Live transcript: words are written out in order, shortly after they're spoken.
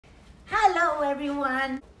Hello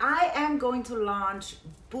everyone! I am going to launch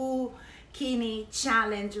Booking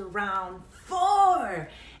Challenge Round 4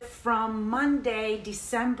 from Monday,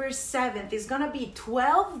 December 7th. It's gonna be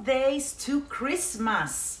 12 days to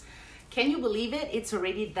Christmas. Can you believe it? It's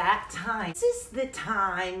already that time. This is the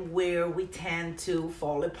time where we tend to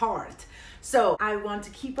fall apart. So I want to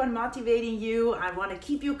keep on motivating you. I want to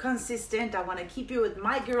keep you consistent. I want to keep you with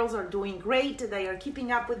my girls are doing great. They are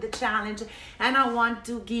keeping up with the challenge, and I want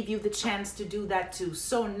to give you the chance to do that too.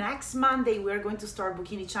 So next Monday, we're going to start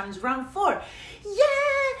Bikini Challenge Round 4. Yeah!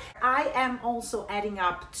 I am also adding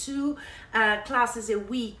up 2 classes a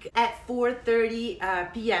week at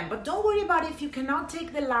 4:30 p.m. But don't worry about it. If you cannot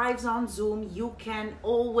take the lives on Zoom, you can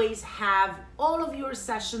always have all of your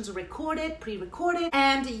sessions recorded, pre-recorded,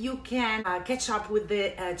 and you can catch up with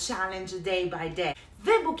the challenge day by day.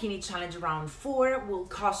 The Bikini Challenge Round 4 will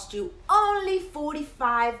cost you only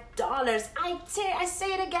 $45. I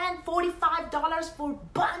say it again, $45 for a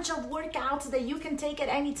bunch of workouts that you can take at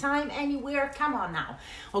any time, anywhere. Come on now,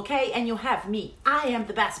 okay? And you have me. I am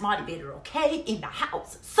the best motivator, okay, in the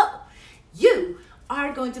house. So you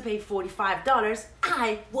are going to pay $45.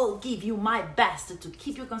 I will give you my best to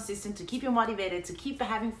keep you consistent, to keep you motivated, to keep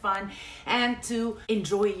having fun, and to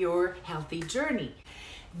enjoy your healthy journey.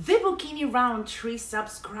 The Bikini Round 3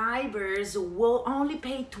 subscribers will only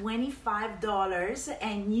pay $25,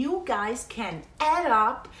 and you guys can add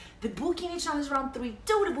up the Bikini Challenge Round 3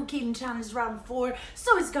 to the Bikini Challenge Round 4,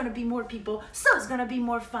 so it's gonna be more people, so it's gonna be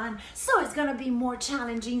more fun, so it's gonna be more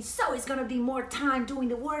challenging, so it's gonna be more time doing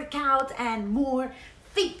the workout and more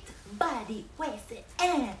fit, body, waist,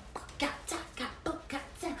 and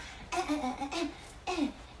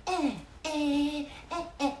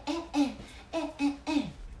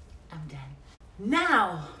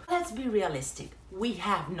now, let's be realistic. We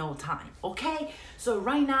have no time, okay? So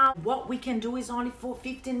right now, what we can do is only for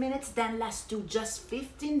 15 minutes. Then let's do just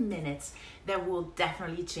 15 minutes. That will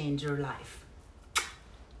definitely change your life.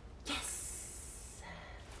 Yes.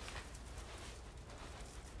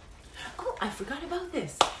 Oh, I forgot about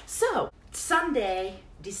this. So, Sunday,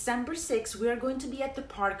 December 6th, we are going to be at the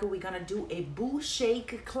park. We're gonna do a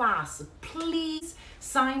BooShake class. Please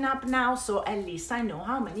sign up now, so at least I know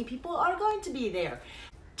how many people are going to be there.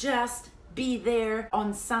 Just be there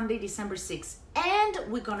on Sunday, December 6th. And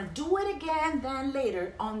we're gonna do it again then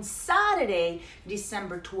later on Saturday,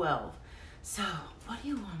 December 12th. So, what do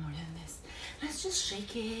you want more than this? Let's just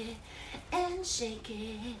shake it and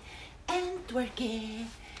twerk it.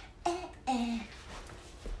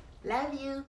 Love you.